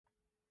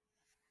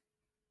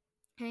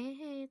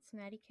Hey, it's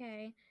Maddy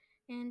K,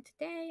 and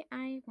today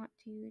I want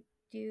to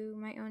do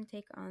my own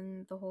take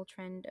on the whole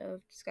trend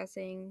of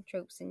discussing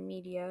tropes in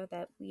media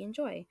that we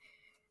enjoy.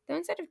 Though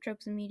instead of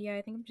tropes in media,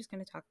 I think I'm just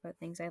going to talk about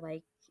things I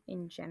like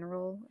in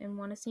general and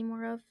want to see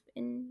more of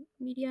in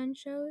media and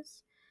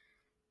shows.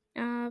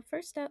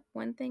 First up,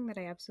 one thing that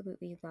I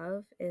absolutely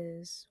love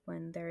is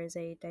when there is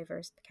a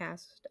diverse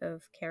cast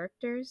of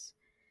characters,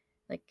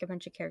 like a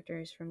bunch of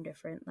characters from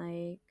different,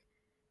 like,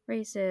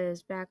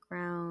 races,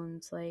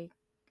 backgrounds, like,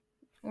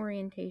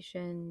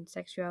 orientation,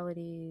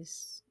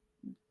 sexualities,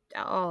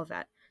 all of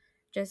that.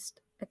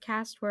 Just a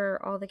cast where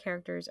all the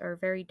characters are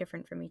very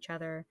different from each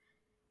other,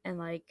 and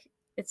like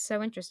it's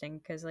so interesting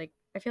because like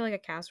I feel like a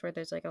cast where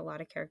there's like a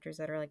lot of characters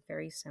that are like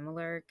very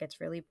similar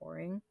gets really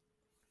boring.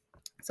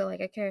 So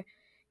like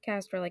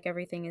cast where like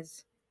everything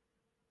is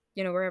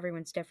where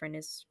everyone's different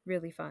is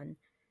really fun.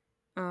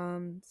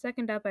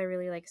 Second up, I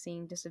really like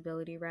seeing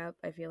disability rep.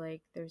 I feel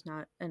like there's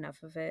not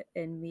enough of it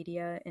in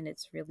media, and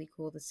it's really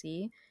cool to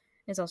see.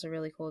 It's also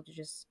really cool to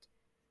just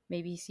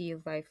maybe see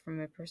life from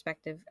a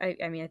perspective.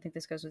 I mean, I think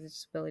this goes with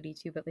disability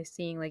too, but like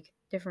seeing like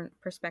different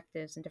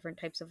perspectives and different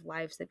types of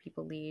lives that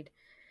people lead.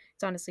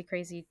 It's honestly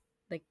crazy,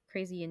 like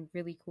crazy and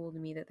really cool to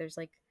me that there's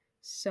like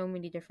so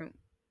many different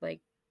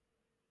like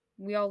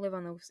we all live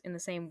on those in the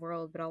same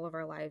world, but all of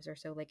our lives are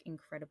so like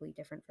incredibly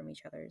different from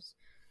each other's.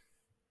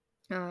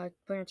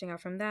 Branching out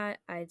from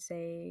that, I'd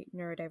say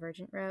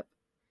neurodivergent rep.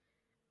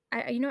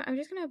 I'm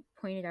just gonna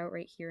point it out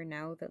right here and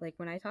now that like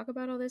when I talk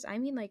about all this, I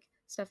mean like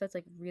stuff that's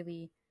like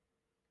really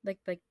like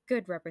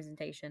good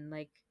representation,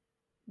 like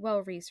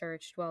well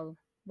researched, well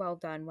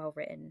done, well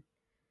written.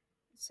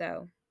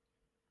 So,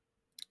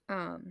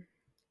 um,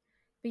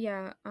 but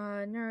yeah,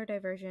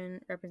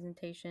 neurodivergent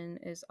representation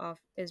is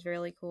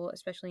really cool,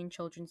 especially in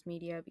children's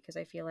media, because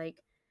I feel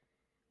like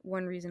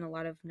one reason a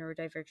lot of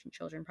neurodivergent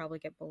children probably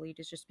get bullied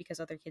is just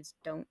because other kids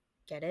don't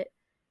get it,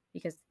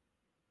 because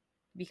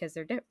because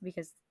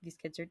these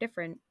kids are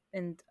different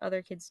and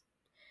other kids.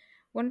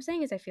 What I'm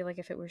saying is, I feel like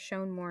if it was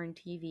shown more in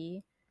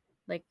TV,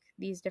 like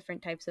these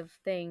different types of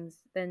things,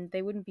 then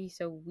they wouldn't be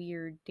so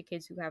weird to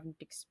kids who haven't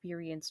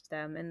experienced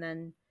them. And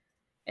then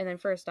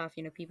first off,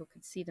 people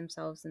could see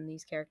themselves in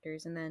these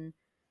characters, and then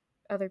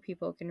other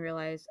people can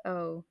realize,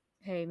 oh,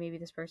 hey, maybe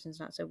this person's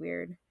not so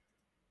weird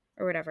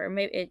or whatever. Or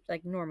maybe it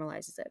like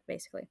normalizes it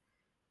basically.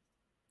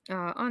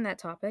 On that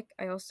topic,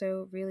 I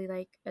also really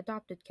like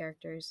adopted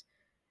characters.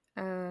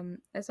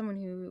 As someone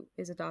who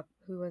was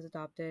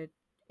adopted,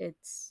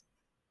 it's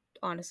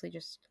honestly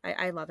just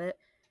I love it.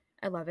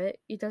 I love it.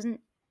 It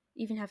doesn't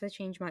even have to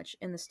change much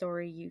in the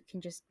story. You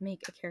can just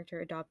make a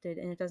character adopted,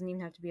 and it doesn't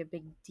even have to be a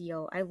big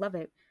deal. I love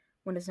it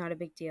when it's not a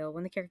big deal.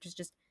 When the character's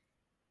just,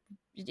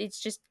 it's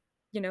just,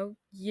 it's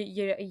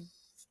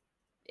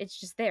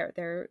just there.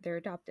 They're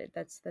adopted.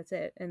 That's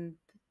it. And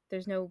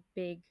there's no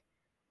big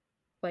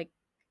like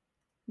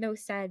no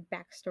sad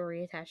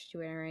backstory attached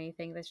to it or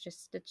anything. It's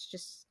just.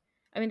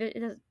 I mean, it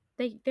does.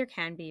 There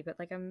can be, but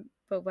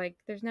but like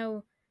there's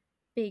no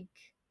big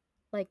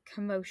like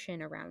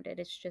commotion around it.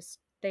 It's just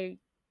they're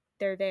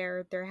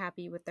there, they're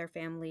happy with their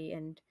family,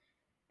 and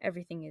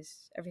everything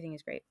is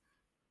great.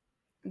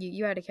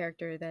 You had a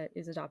character that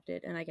is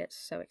adopted, and I get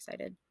so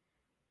excited.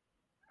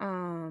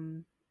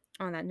 Um,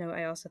 on that note,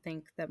 I also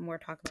think that more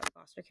talk about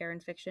foster care in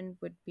fiction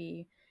would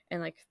be,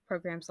 and like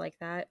programs like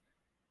that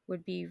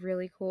would be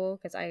really cool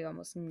because I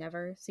almost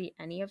never see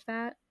any of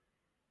that.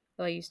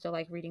 Though I used to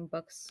like reading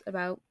books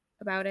about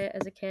it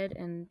as a kid,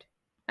 and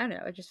I don't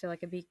know, I just feel like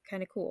it'd be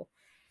kind of cool.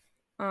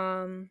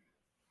 Um,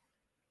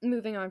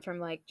 moving on from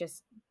like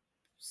just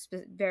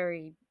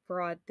very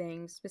broad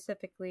things,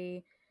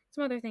 specifically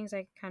some other things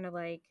I kind of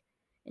like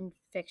in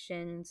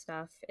fiction and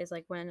stuff is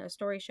like when a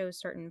story shows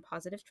certain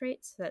positive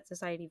traits that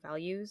society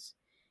values,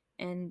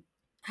 and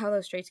how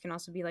those traits can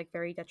also be like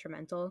very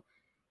detrimental.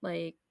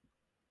 Like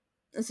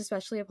this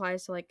especially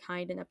applies to like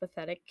kind and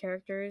empathetic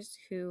characters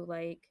who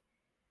like,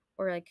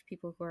 or like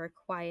people who are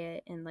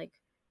quiet and like,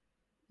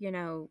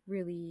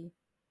 really,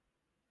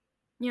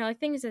 like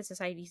things that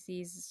society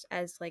sees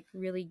as like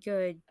really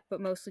good, but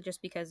mostly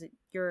just because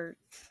you're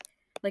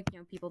like,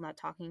 people not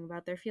talking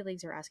about their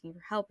feelings or asking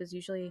for help is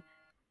usually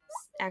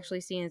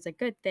actually seen as a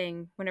good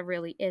thing when it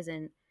really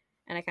isn't.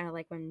 And I kind of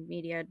like when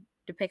media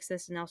depicts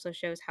this and also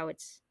shows how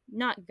it's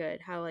not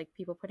good, how like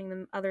people putting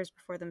them others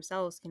before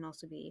themselves can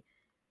also be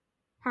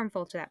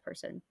harmful to that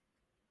person.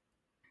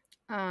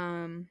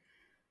 um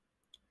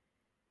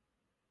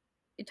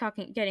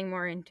Getting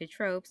more into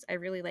tropes, I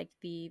really like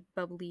the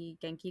bubbly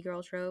Genki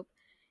girl trope,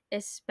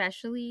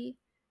 especially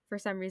for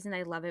some reason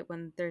I love it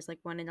when there's like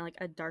one in like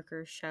a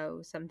darker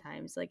show.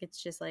 Sometimes like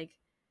it's just like,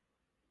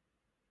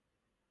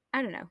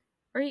 I don't know,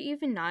 or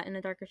even not in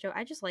a darker show,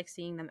 I just like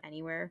seeing them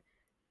anywhere.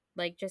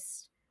 Like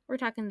just we're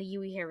talking the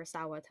Yui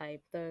Hirasawa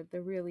type, the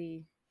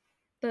really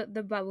the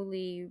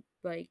bubbly,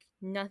 like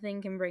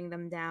nothing can bring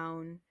them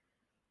down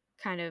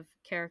kind of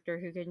character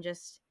who can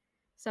just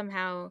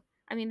somehow,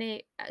 I mean,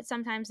 they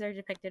sometimes they're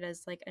depicted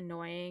as like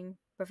annoying,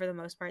 but for the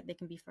most part they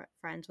can be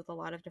friends with a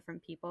lot of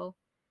different people.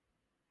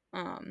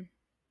 um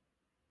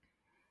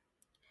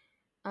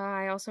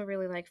I also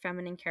really like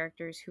feminine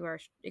characters who are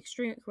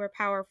who are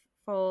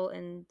powerful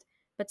and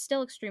but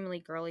still extremely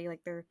girly.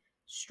 Like they're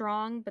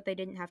strong, but they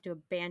didn't have to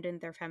abandon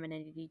their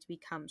femininity to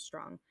become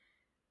strong.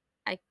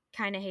 I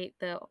kind of hate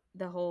the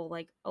whole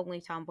like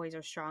only tomboys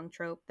are strong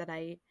trope that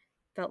I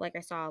felt like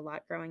I saw a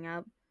lot growing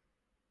up.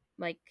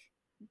 Like,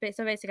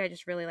 so basically, I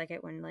just really like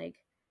it when like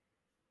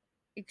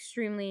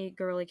extremely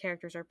girly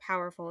characters are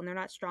powerful and they're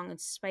not strong in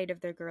spite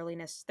of their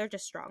girliness. They're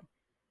just strong.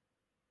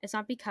 It's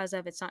not because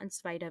of, it's not in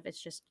spite of,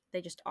 it's just,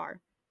 they just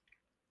are.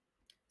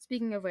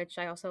 Speaking of which,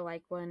 I also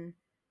like when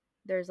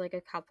there's like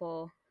a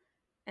couple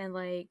and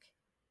like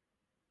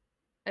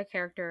a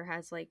character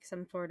has like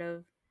some sort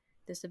of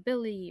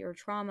disability or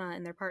trauma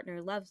and their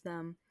partner loves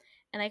them.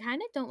 And I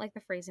kind of don't like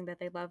the phrasing that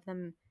they love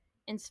them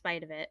in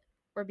spite of it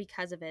or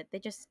because of it. They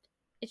just,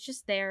 it's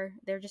just there.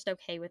 They're just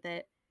okay with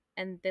it.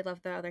 And they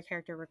love the other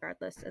character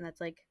regardless. And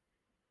that's like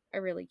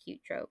a really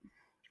cute trope.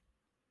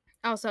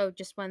 Also,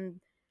 just when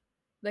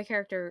the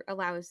character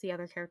allows the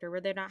other character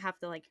where they don't have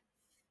to like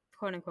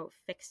quote unquote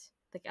fix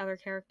the other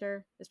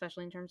character,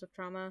 especially in terms of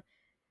trauma.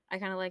 I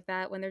kind of like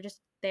that when they're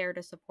just there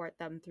to support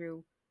them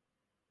through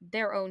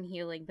their own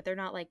healing, but they're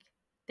not like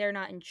they're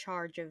not in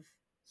charge of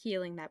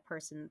healing that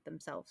person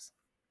themselves,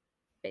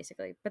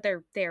 basically. But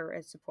they're there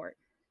as support.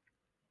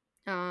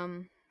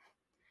 Um,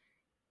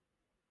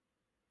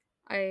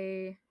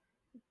 I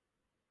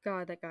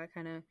God, that got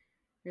kind of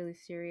really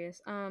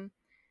serious.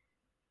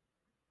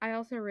 I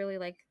also really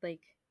like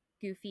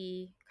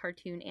goofy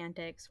cartoon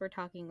antics. We're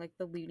talking like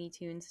the Looney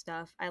Tunes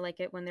stuff. I like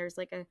it when there's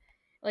like a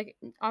like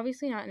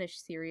obviously not in a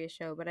serious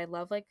show, but I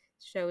love like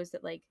shows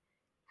that like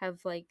have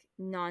like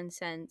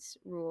nonsense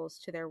rules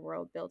to their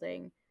world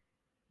building.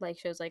 Like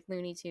shows like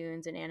Looney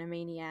Tunes and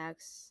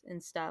Animaniacs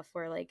and stuff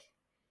where like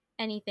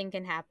anything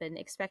can happen.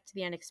 Expect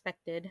the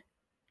unexpected.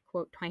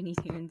 Quote Tiny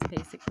Toons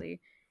basically.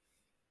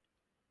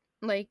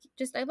 Like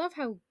just I love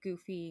how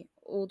goofy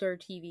older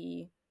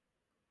TV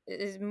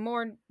is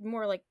more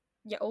like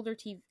yeah older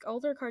TV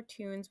older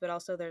cartoons, but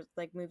also there's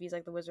like movies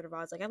like The Wizard of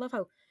Oz. Like I love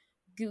how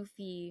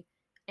goofy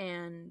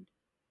and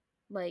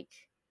like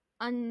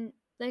un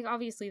like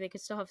obviously they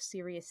could still have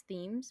serious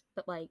themes,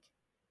 but like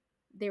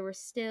they were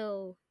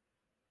still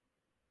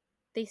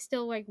they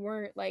still like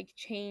weren't like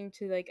chained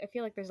to like I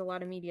feel like there's a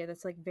lot of media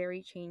that's like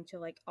very chained to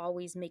like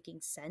always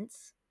making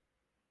sense.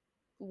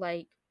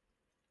 Like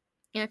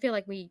and I feel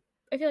like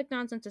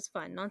nonsense is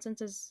fun.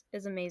 Nonsense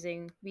is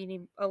amazing. We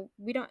need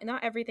we don't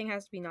not everything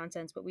has to be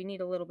nonsense, but we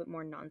need a little bit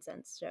more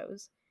nonsense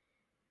shows.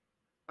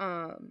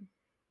 Um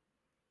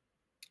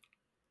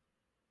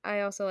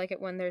I also like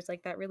it when there's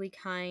like that really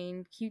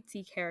kind,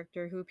 cutesy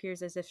character who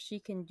appears as if she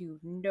can do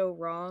no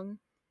wrong,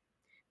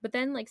 but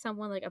then like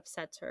someone like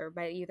upsets her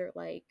by either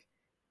like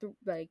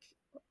like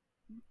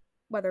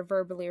whether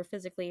verbally or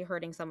physically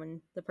hurting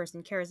someone the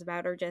person cares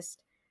about or just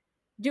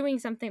doing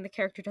something the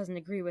character doesn't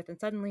agree with and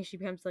suddenly she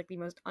becomes like the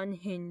most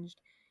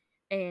unhinged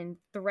and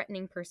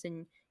threatening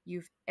person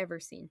you've ever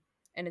seen.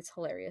 And it's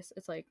hilarious.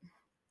 It's like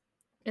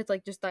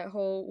just that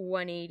whole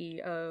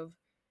 180 of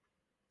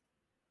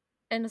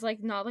and it's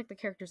like not like the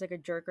character's like a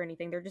jerk or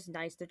anything. They're just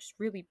nice. They're just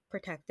really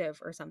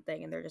protective or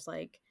something and they're just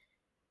like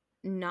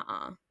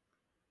nah.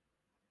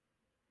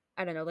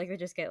 I don't know, like they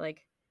just get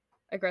like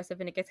aggressive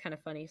and it gets kind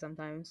of funny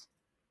sometimes,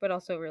 but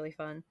also really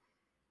fun.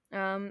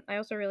 I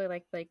also really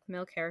like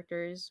male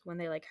characters when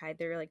they like hide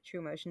their like true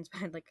emotions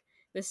behind like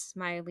this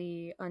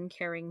smiley,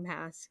 uncaring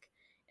mask,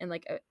 and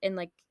like in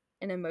like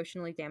an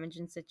emotionally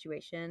damaging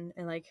situation,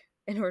 and like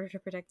in order to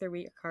protect their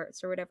weak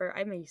hearts or whatever.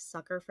 I'm a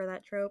sucker for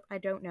that trope. I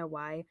don't know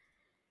why.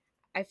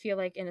 I feel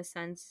like in a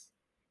sense,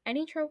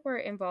 any trope where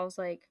it involves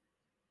like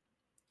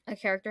a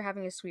character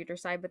having a sweeter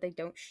side, but they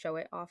don't show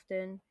it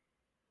often,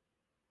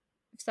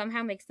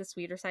 somehow makes the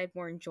sweeter side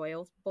more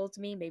enjoyable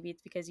to me. Maybe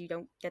it's because you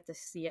don't get to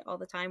see it all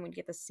the time. When you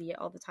get to see it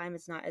all the time,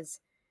 it's not as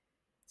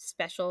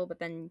special. But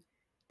then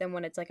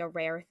when it's like a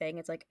rare thing,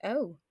 it's like,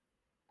 oh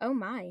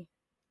my,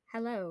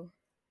 hello.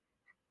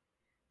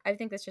 I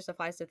think this just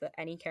applies to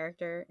any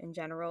character in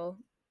general,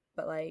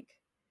 but like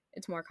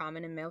it's more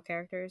common in male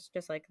characters.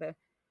 Just like the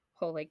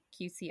whole like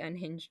cutesy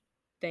unhinged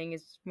thing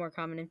is more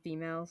common in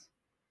females,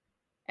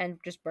 and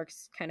just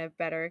works kind of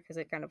better because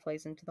it kind of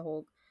plays into the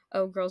whole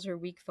oh girls are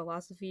weak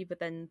philosophy, but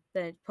then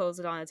it pulls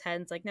it on its head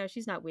and it's like no,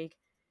 she's not weak,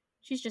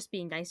 she's just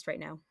being nice right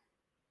now,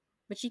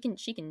 but she can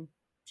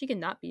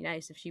not be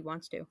nice if she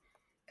wants to,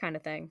 kind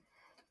of thing.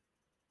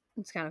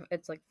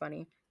 It's like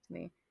funny to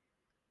me.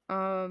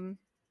 um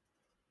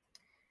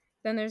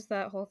then there's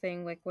that whole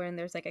thing like when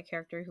there's like a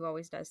character who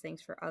always does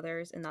things for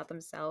others and not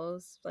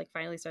themselves, like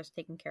finally starts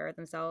taking care of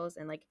themselves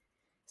and like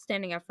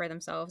standing up for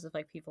themselves if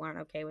like people aren't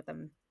okay with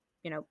them,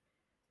 you know,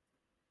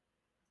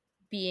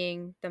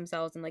 being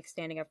themselves and like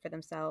standing up for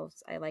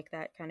themselves. I like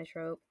that kind of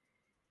trope.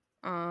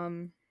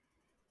 Um,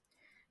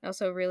 I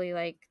also really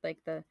like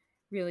the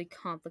really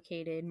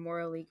complicated,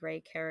 morally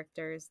gray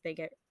characters. They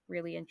get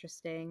really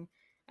interesting.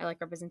 I like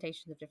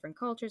representations of different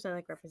cultures. I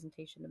like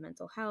representation of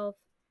mental health.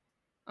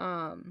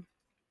 Um,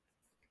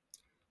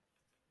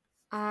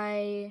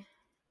 I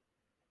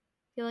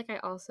feel like I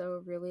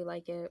also really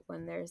like it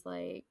when there's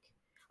like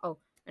oh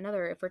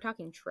Another, if we're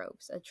talking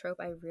tropes, a trope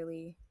I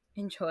really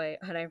enjoy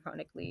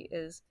unironically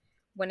is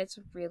when it's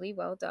really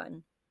well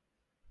done.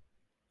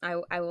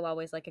 I will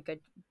always like a good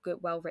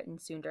well written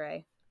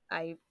tsundere.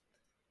 I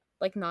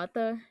like not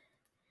the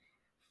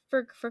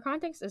for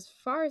context, as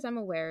far as I'm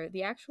aware,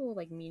 the actual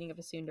like meaning of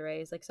a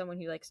tsundere is like someone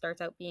who like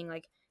starts out being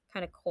like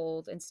kind of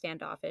cold and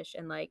standoffish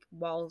and like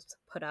walls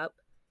put up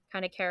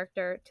kind of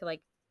character to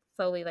like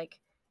slowly like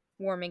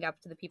warming up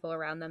to the people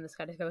around them. This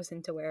kind of goes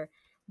into where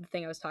the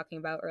thing I was talking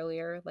about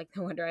earlier, like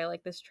no wonder I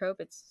like this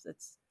trope. It's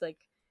like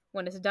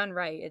when it's done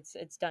right,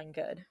 it's done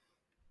good.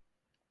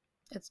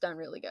 It's done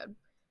really good.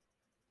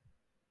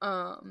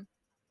 Um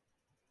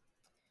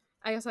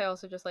I guess I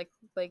also just like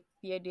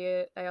the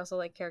idea. I also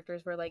like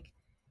characters where like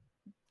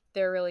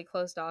they're really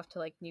closed off to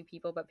like new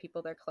people, but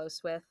people they're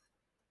close with,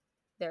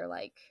 they're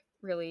like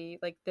really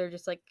like they're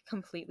just like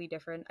completely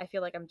different. I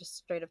feel like I'm just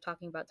straight up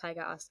talking about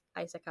Taiga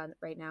Isaka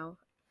right now,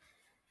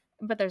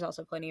 but there's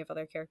also plenty of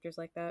other characters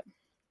like that,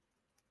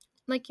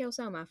 like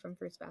Kyosoma from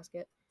Fruits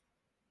Basket.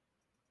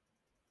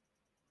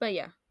 But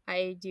yeah,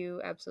 I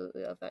do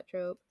absolutely love that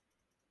trope.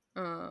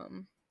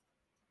 Um,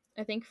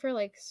 I think for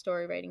like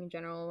story writing in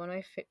general, one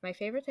of my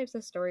favorite types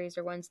of stories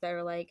are ones that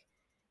are like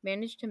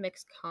manage to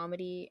mix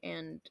comedy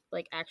and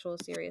like actual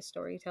serious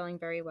storytelling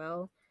very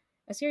well.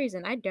 A series,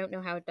 and I don't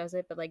know how it does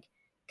it, but like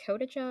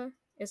Kodacha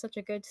is such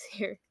a good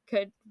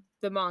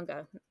the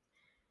manga.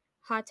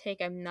 Hot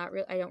take, I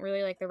don't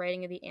really like the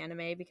writing of the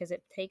anime because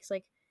it takes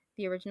like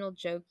the original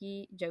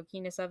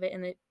jokiness of it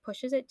and it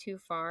pushes it too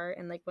far.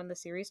 And like when the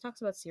series talks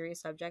about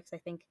serious subjects, I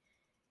think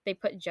they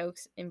put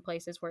jokes in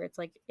places where it's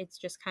like it's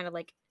just kind of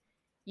like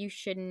you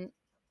shouldn't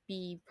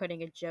be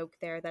putting a joke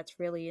there that's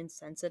really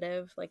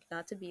insensitive. Like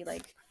not to be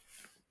like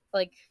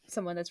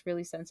someone that's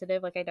really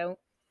sensitive. Like I'm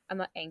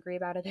not angry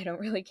about it. I don't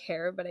really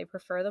care, but I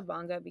prefer the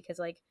manga because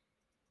like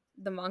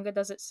the manga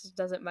does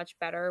it much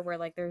better where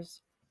like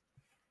there's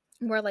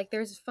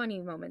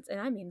funny moments, and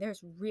I mean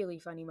there's really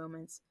funny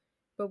moments,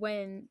 but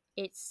when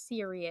it's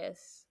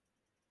serious.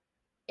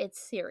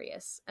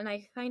 And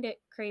I find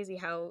it crazy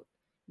how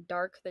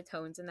dark the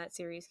tones in that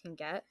series can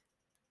get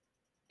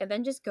and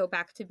then just go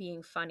back to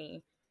being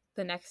funny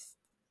the next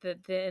the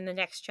in the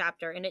next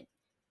chapter, and it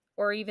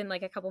or even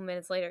like a couple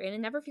minutes later, and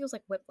it never feels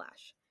like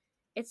whiplash.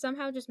 It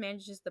somehow just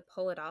manages to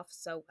pull it off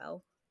so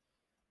well.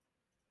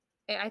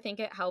 I think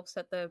it helps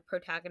that the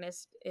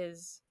protagonist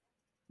is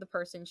the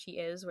person she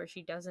is, where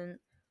she doesn't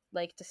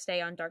like to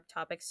stay on dark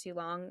topics too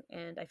long,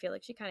 and I feel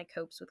like she kind of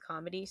copes with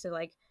comedy. So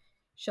like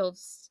she'll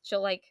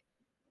she'll like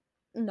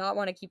not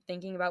want to keep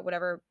thinking about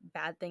whatever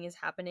bad thing is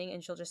happening,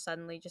 and she'll just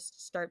suddenly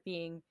just start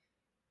being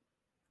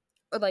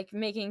like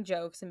making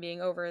jokes and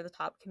being over the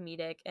top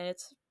comedic, and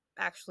it's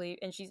actually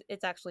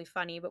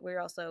funny, but you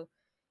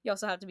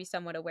also have to be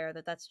somewhat aware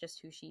that that's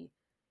just who she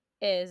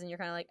is, and you're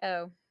kind of like,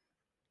 oh,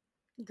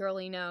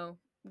 girly no,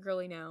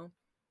 girly no.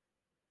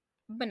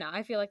 But no,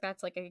 I feel like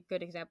that's like a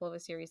good example of a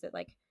series that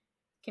like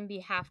can be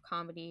half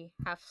comedy,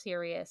 half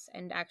serious,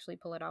 and actually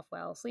pull it off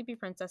well. Sleepy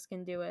Princess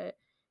can do it.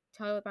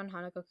 Toilet Bound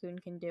Hanako-kun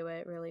can do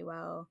it really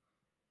well.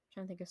 I'm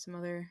trying to think of some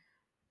other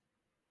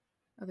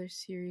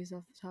series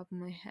off the top of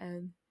my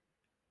head.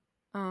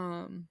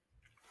 Um,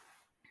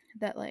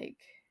 that like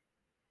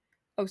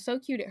So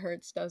Cute It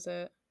Hurts does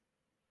it.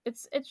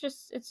 It's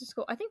just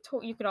cool. I think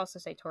you could also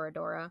say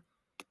Toradora.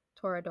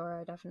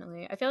 Toradora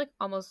definitely. I feel like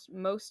almost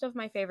most of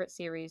my favorite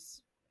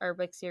series are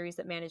like series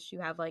that manage to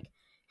have like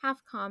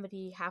half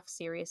comedy, half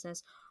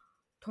seriousness.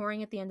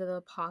 Touring at the End of the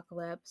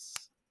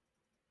Apocalypse.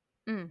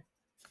 Mm,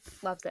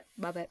 loves it.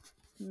 Love it.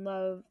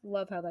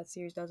 Love how that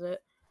series does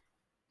it.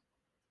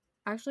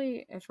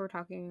 Actually, if we're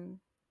talking,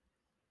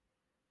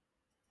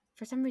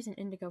 for some reason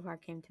Indigo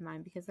Park came to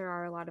mind because there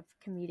are a lot of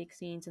comedic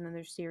scenes and then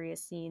there's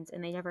serious scenes,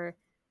 and they never,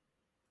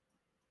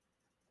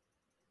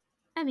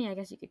 I mean, I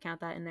guess you could count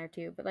that in there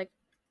too, but like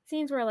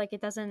scenes where like it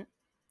doesn't,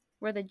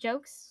 where the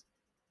jokes,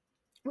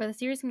 where the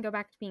series can go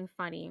back to being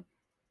funny,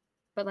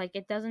 but like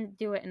it doesn't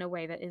do it in a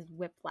way that is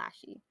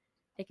whiplashy.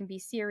 It can be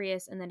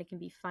serious and then it can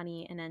be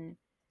funny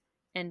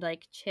and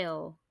like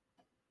chill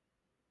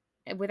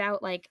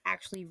without like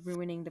actually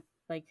ruining the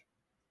like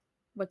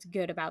what's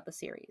good about the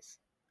series.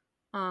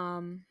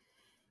 Um,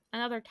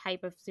 Another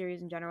type of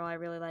series in general I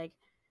really like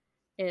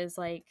is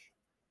like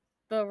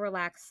the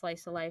relaxed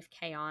slice of life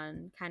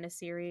K-On kind of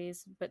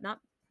series, but not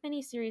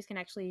many series can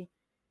actually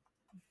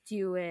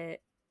do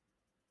it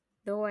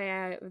the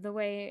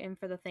way and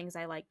for the things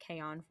I like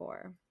K-On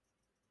for.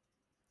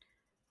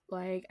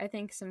 Like I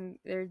think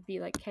there'd be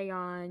like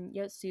K-On,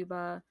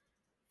 Yotsuba,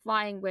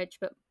 Flying Witch,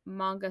 but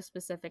manga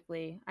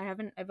specifically.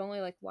 I've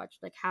only like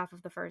watched like half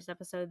of the first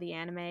episode of the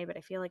anime, but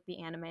I feel like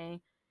the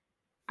anime,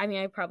 I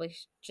mean I probably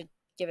should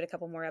give it a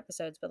couple more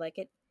episodes, but like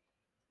it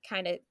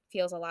kind of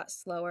feels a lot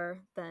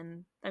slower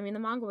than, I mean the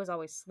manga was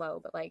always slow,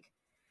 but like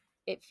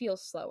it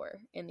feels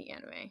slower in the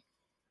anime.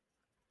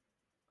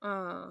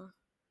 Uh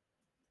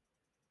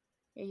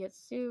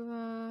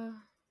Yotsuba,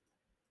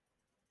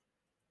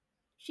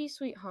 She's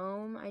Sweet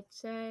Home, I'd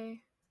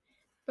say.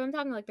 But I'm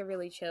talking like the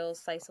really chill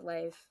slice of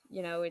life,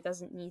 it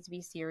doesn't need to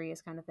be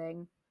serious kind of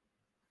thing.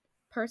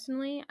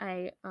 Personally,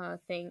 I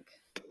think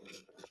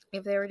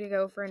if they were to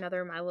go for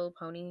another My Little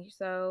Pony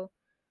show,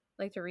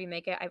 like to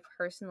remake it, I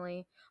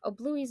personally, oh,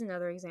 Bluey's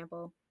another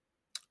example.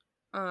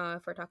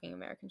 If we're talking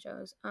American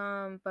shows,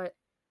 but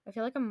I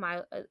feel like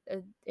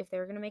if they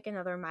were gonna make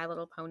another My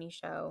Little Pony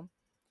show,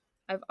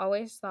 I've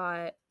always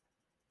thought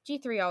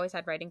G3 always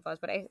had writing flaws,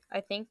 but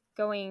I think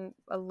going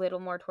a little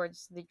more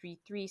towards the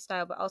G3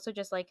 style, but also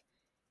just like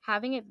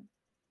having it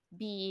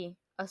be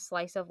a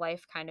slice of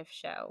life kind of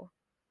show.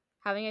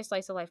 Having a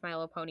slice of life My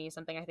Little Pony is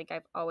something I think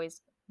I've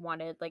always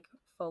wanted, like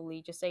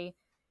fully just a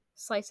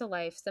slice of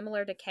life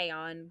similar to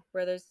K-On,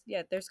 where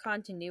there's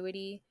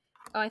continuity.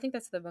 Oh, I think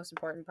that's the most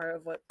important part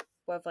of what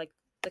of like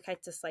the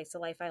kinds of slice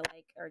of life I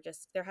like, are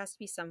just there has to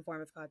be some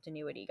form of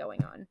continuity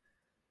going on.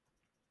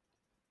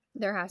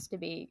 There has to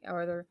be,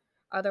 or there,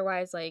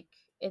 otherwise like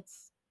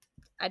it's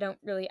I don't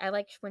really I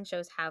like when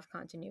shows have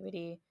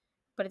continuity,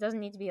 but it doesn't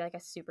need to be like a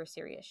super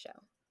serious show.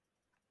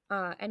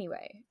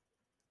 Anyway,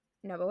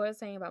 no, but what I was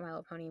saying about My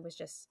Little Pony was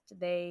just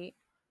I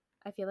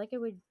feel like it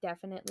would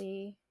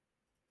definitely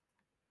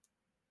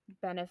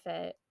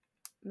benefit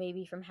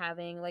maybe from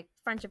having like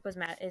friendship was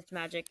its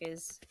magic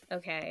is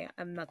okay.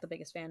 I'm not the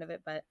biggest fan of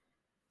it, but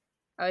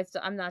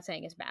I'm not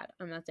saying it's bad.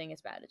 I'm not saying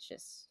it's bad. It's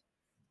just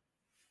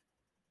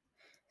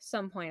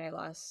some point I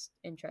lost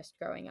interest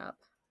growing up,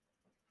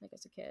 like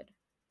as a kid,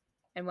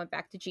 and went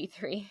back to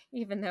G3,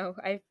 even though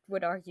I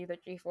would argue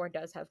that G4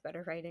 does have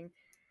better writing.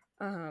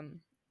 Um,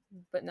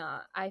 but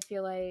not. I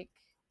feel like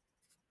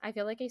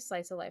a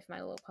slice of life My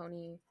Little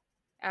Pony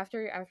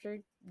after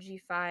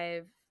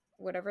G5,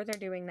 whatever they're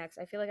doing next,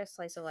 I feel like a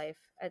slice of life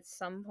at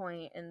some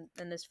point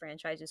in this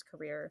franchise's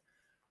career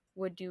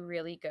would do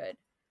really good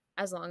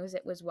as long as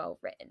it was well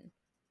written.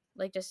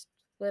 Like just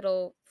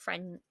little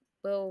friend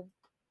little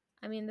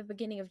I mean the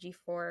beginning of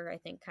G4 I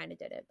think kind of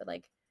did it, but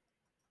like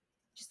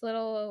just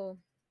little,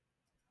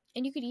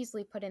 and you could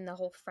easily put in the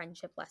whole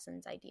friendship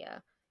lessons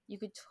idea. You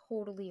could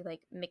totally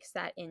like mix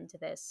that into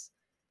this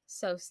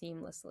so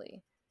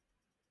seamlessly.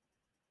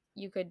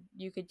 You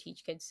could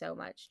teach kids so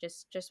much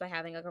just by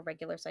having like a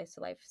regular slice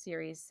of life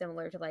series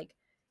similar to like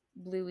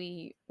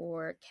Bluey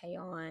or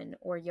K-On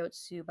or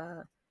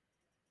Yotsuba,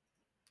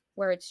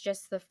 where it's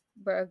just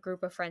a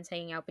group of friends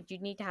hanging out, but you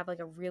need to have like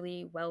a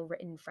really well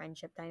written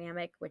friendship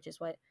dynamic, which is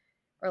what,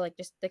 or like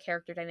just the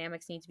character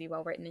dynamics need to be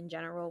well written in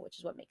general, which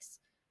is what makes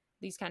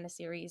these kind of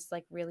series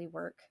like really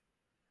work,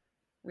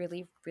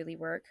 really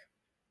work,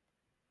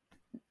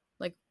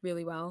 like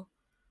really well.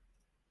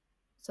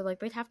 So like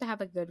they'd have to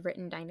have a good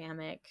written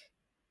dynamic,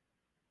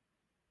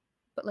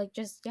 but like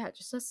just yeah,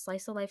 just a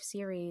slice of life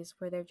series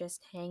where they're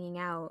just hanging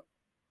out.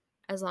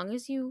 As long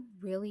as you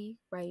really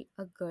write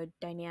a good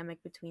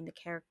dynamic between the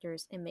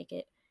characters and make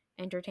it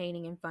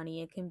entertaining and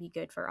funny, it can be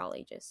good for all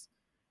ages.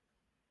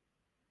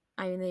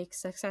 I mean, the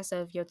success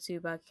of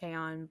Yotsuba,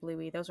 K-On,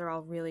 Bluey, those are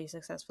all really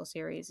successful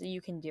series. You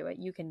can do it.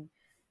 You can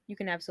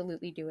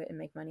absolutely do it and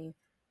make money.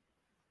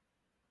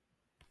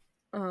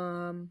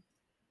 Um,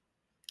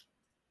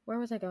 where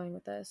was I going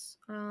with this?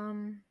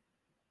 I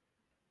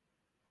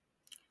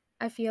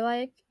feel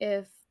like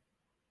if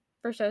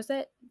for shows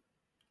that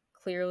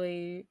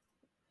clearly,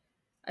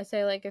 I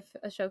say like if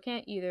a show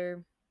can't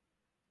either,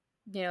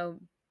 you know,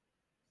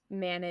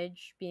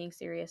 manage being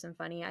serious and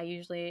funny, I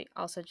usually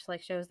also just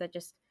like shows that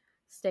just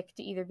stick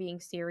to either being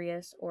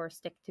serious or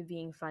stick to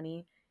being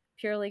funny.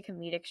 Purely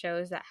comedic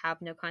shows that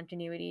have no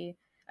continuity.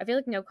 I feel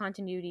like no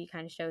continuity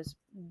kind of shows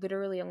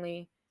literally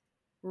only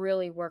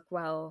really work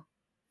well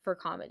for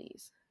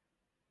comedies.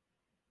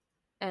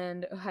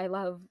 And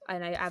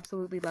I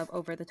absolutely love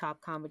over the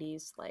top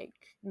comedies like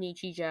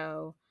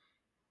Nichijou,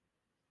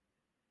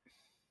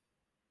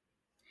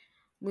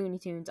 Looney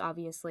Tunes,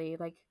 obviously,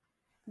 like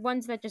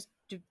ones that just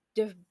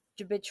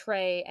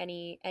betray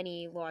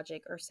any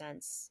logic or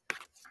sense.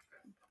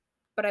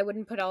 But I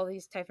wouldn't put all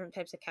these different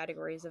types of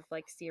categories of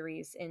like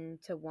series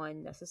into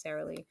one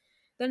necessarily.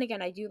 Then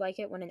again, I do like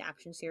it when an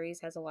action series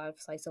has a lot of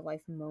slice of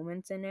life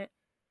moments in it,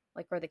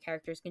 like where the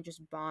characters can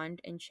just bond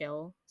and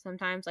chill.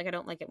 Sometimes, like I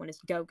don't like it when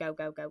it's go go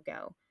go go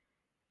go.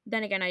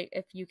 Then again,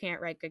 if you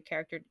can't write good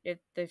character, if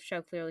the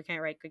show clearly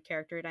can't write good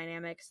character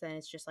dynamics, then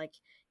it's just like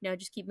no,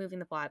 just keep moving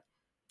the plot.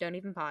 Don't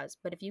even pause.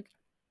 But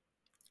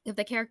if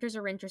the characters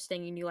are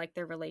interesting and you like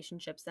their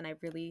relationships, then I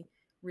really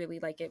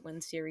like it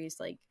when series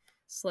like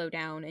slow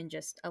down and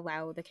just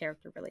allow the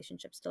character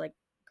relationships to like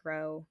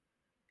grow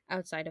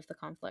outside of the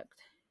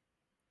conflict.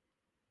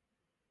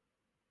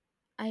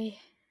 I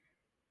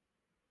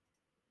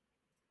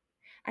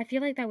I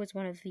feel like that was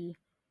one of the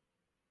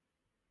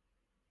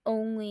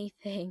only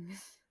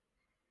things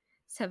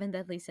Seven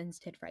Deadly Sins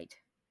did right.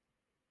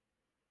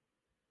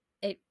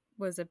 It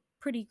was a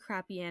pretty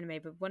crappy anime,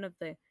 but one of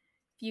the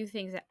few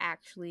things that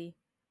actually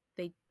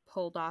they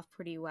pulled off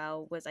pretty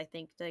well was I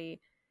think the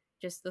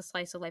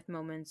slice of life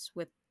moments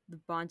with the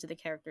bonds of the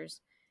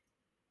characters.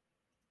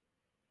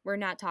 We're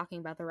not talking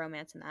about the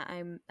romance in that.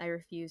 I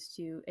refuse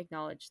to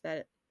acknowledge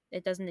that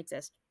it doesn't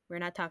exist. We're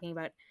not talking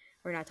about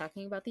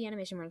the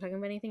animation. We're not talking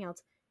about anything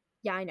else.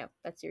 Yeah, I know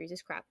that series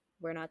is crap.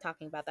 We're not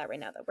talking about that right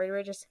now though.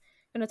 We're just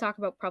going to talk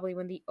about probably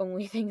one of the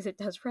only things it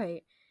does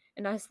right,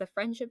 and that's the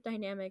friendship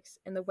dynamics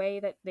and the way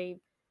that they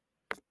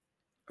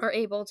are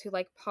able to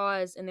like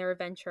pause in their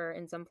adventure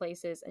in some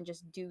places and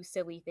just do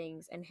silly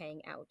things and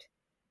hang out.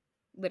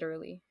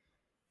 Literally.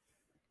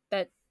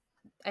 That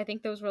I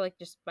think those were like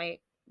just my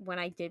when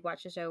I did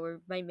watch the show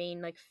were my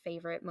main like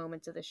favorite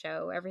moments of the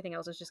show. Everything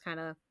else was just kind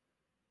of,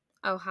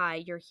 oh hi,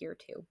 you're here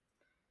too.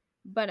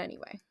 But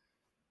anyway,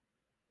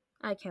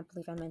 I can't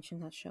believe I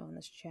mentioned that show on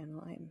this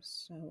channel. I am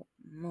so,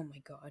 oh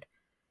my god.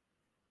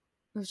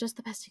 It was just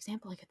the best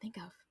example I could think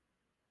of.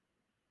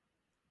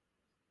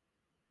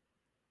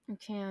 I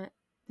can't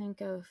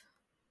think of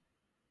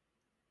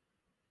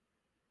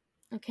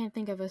I can't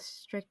think of a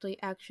strictly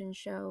action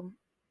show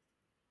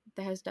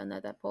that has done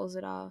that pulls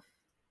it off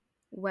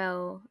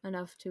well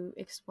enough to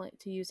explain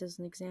to use as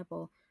an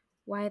example.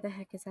 Why the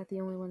heck is that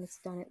the only one that's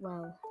done it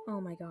well?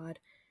 Oh my god.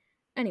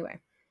 Anyway.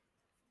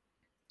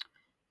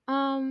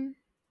 Um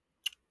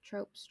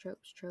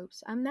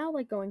tropes. I'm now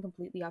like going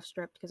completely off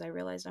script because I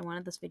realized I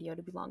wanted this video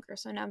to be longer,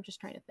 so now I'm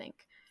just trying to think.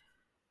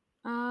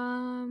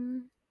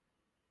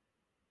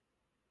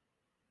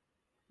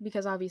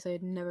 Because obviously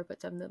I'd never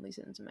put 7 Deadly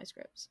Sins in my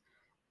scripts.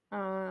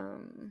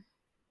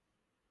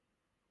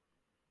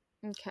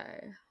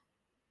 Okay.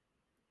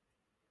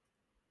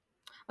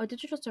 Oh,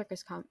 Digital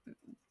Circus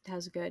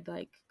has good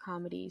like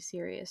comedy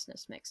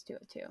seriousness mix to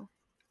it too.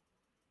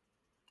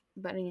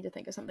 But I need to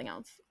think of something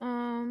else.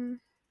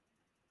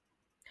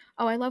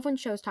 Oh, I love when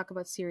shows talk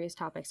about serious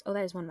topics. Oh,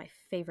 that is one of my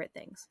favorite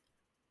things.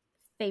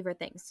 Favorite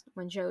things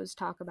when shows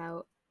talk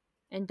about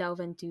and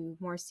delve into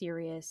more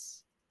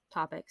serious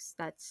topics.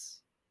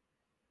 That's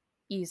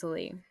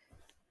easily.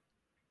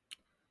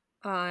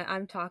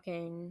 I'm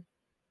talking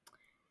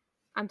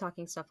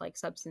stuff like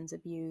substance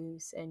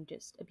abuse and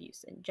just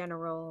abuse in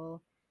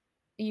general.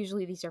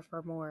 Usually these are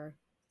for more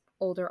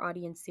older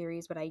audience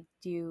series, but I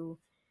do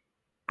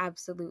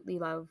absolutely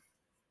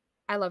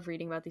I love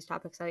reading about these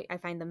topics. I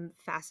find them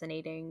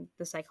fascinating,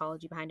 the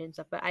psychology behind it and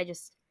stuff, but I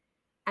just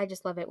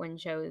love it when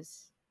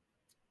shows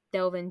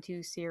delve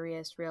into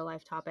serious real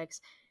life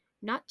topics.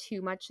 Not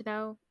too much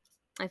though.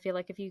 I feel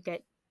like if you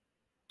get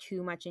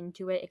too much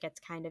into it, it gets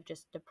kind of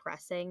just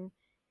depressing.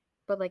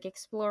 But like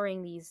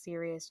exploring these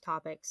serious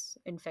topics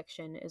in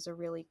fiction is a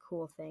really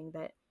cool thing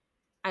that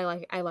I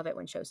like. I love it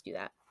when shows do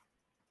that.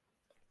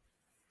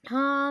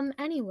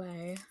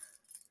 Anyway,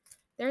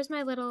 there's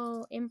my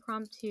little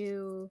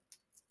impromptu,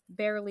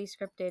 barely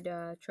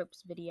scripted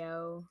tropes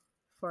video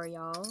for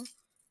y'all.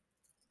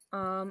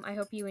 I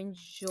hope you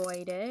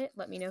enjoyed it.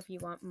 Let me know if you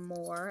want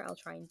more. I'll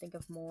try and think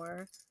of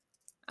more.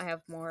 I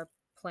have more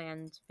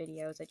planned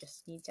videos. I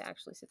just need to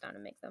actually sit down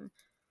and make them.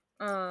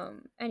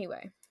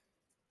 Anyway,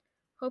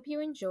 hope you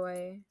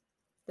enjoy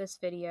this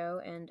video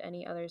and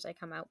any others I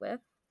come out with.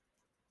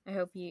 I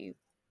hope you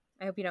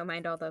don't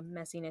mind all the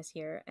messiness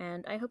here,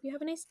 and I hope you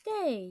have a nice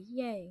day.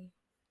 Yay!